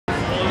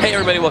Hey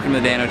everybody, welcome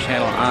to the Dano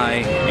channel. I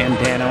am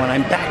Dano and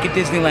I'm back at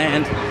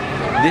Disneyland.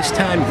 This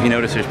time, if you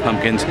notice there's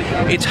pumpkins,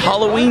 it's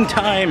Halloween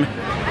time.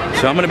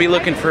 So I'm gonna be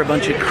looking for a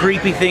bunch of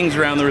creepy things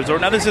around the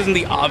resort. Now this isn't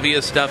the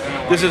obvious stuff.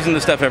 This isn't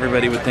the stuff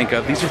everybody would think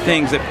of. These are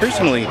things that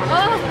personally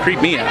creep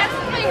me out.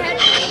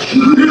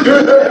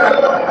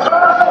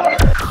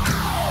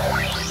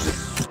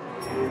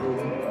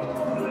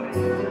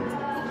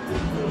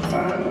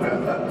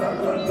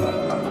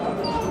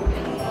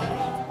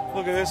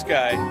 Look at this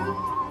guy.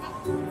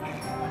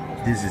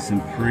 This is some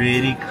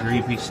pretty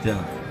creepy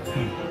stuff.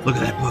 Look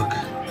at that book.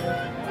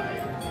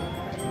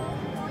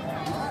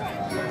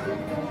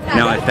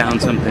 Now I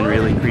found something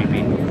really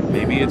creepy.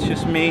 Maybe it's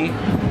just me.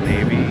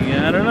 Maybe,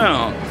 I don't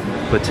know.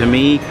 But to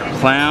me,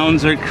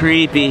 clowns are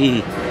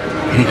creepy.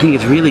 And I think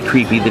it's really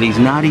creepy that he's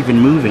not even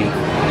moving.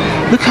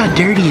 Look how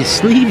dirty his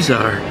sleeves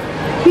are.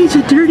 He's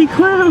a dirty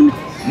clown.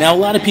 Now, a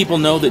lot of people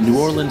know that New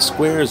Orleans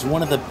Square is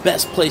one of the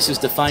best places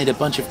to find a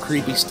bunch of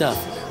creepy stuff.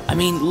 I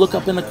mean, look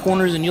up in the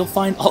corners and you'll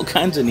find all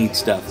kinds of neat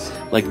stuff.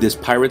 Like this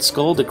pirate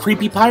skull to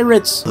creepy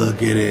pirates.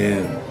 Look at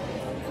him.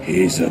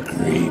 He's a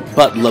creep.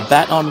 But Le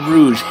Baton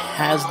Rouge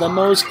has the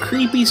most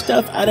creepy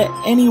stuff out of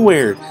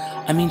anywhere.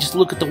 I mean, just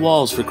look at the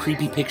walls for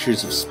creepy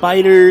pictures of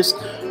spiders.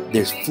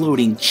 There's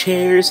floating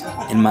chairs.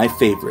 And my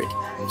favorite,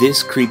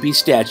 this creepy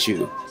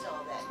statue.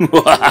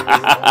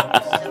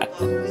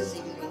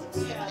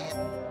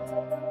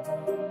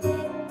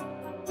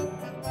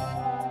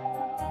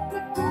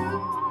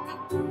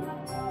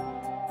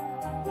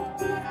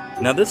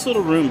 Now this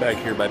little room back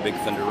here by Big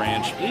Thunder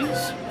Ranch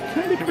is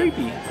kind of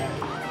creepy,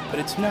 but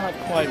it's not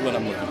quite what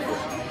I'm looking for.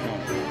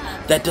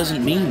 That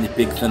doesn't mean that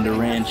Big Thunder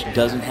Ranch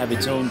doesn't have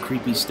its own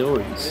creepy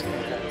stories.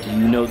 Do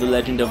you know the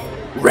legend of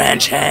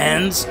ranch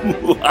hands?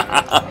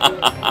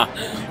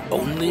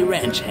 Only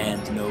ranch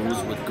hands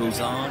knows what goes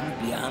on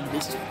beyond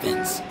this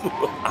fence.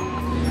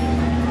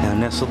 Now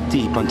nestled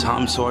deep on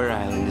Tom Sawyer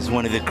Island is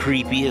one of the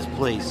creepiest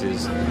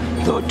places,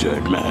 the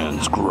Dead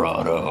Man's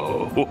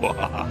Grotto.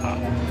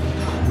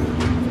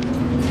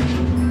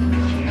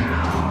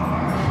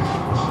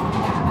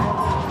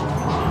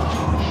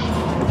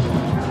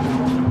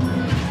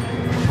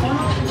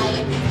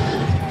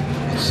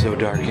 So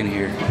dark in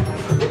here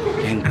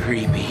and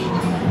creepy.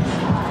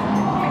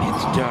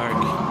 It's dark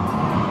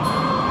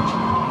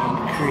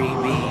and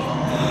creepy.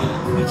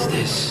 What's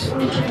this?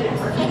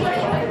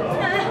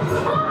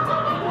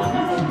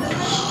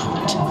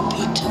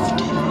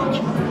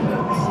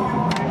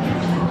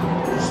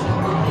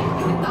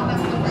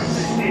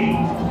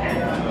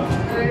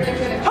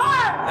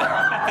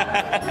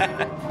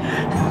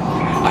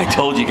 I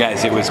told you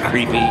guys it was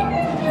creepy.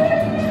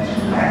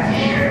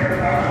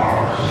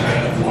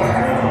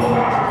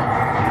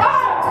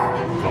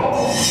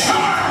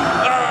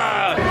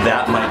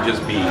 That might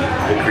just be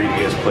the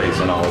creepiest place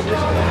in all of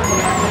Disneyland.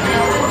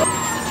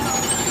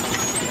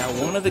 Now,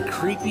 one of the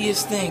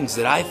creepiest things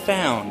that I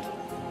found,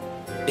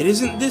 it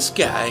isn't this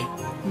guy,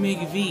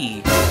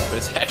 McV, but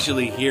it's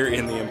actually here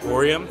in the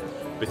Emporium,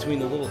 between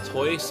the little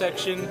toy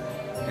section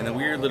and the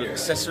weird little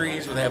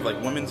accessories where they have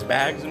like women's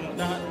bags and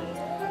whatnot.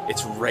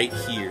 It's right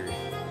here.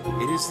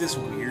 It is this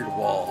weird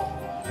wall.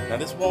 Now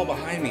this wall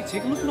behind me,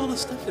 take a look at all the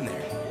stuff in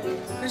there.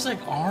 There's like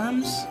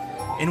arms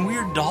and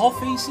weird doll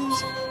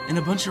faces and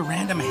a bunch of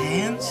random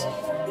hands.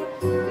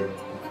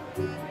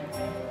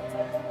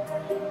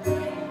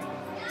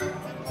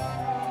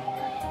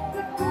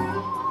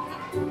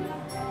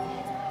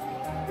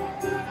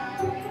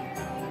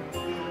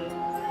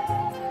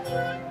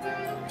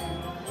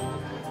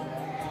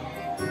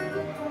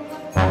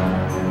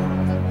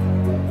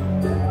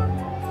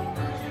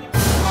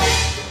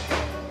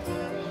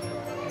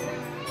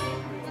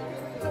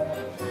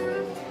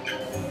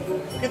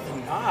 Look at the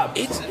knobs.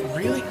 It's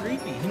really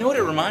creepy. You know what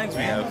it reminds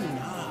me of?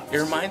 It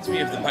reminds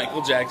me of the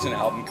Michael Jackson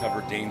album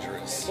cover,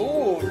 Dangerous.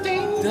 Oh,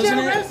 dangerous! Doesn't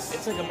it?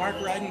 It's like a Mark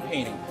Ryden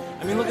painting.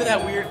 I mean, look at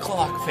that weird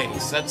clock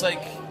face. That's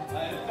like...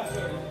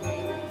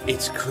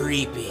 It's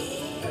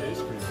creepy.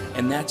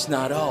 And that's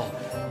not all.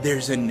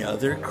 There's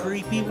another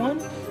creepy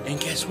one. And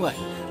guess what?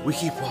 We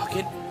keep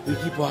walking.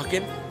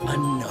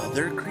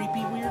 Another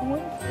creepy weird one.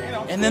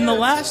 And then the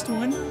last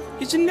one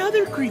is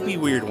another creepy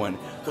weird one.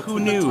 Who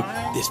knew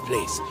this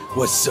place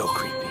was so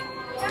creepy?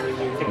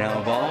 Now,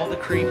 of all the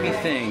creepy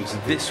things,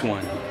 this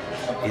one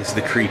is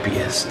the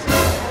creepiest.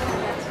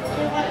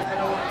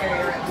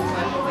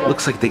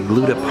 Looks like they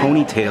glued a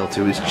ponytail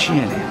to his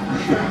chin.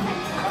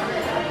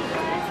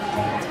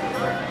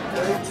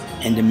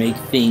 And to make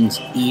things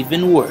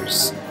even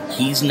worse,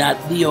 he's not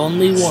the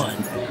only one.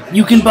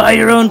 You can buy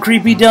your own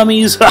creepy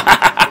dummies.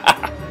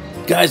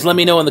 Guys, let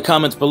me know in the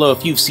comments below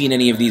if you've seen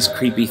any of these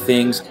creepy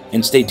things,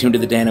 and stay tuned to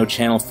the Dano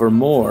channel for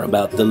more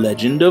about the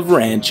legend of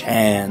ranch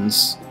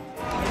hands.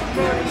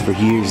 For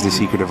years, the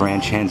secret of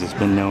ranch hands has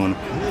been known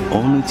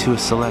only to a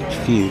select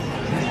few.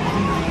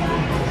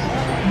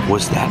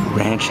 Was that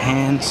ranch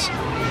hands?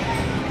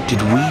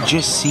 Did we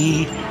just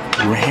see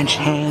ranch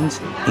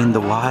hands in the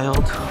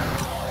wild?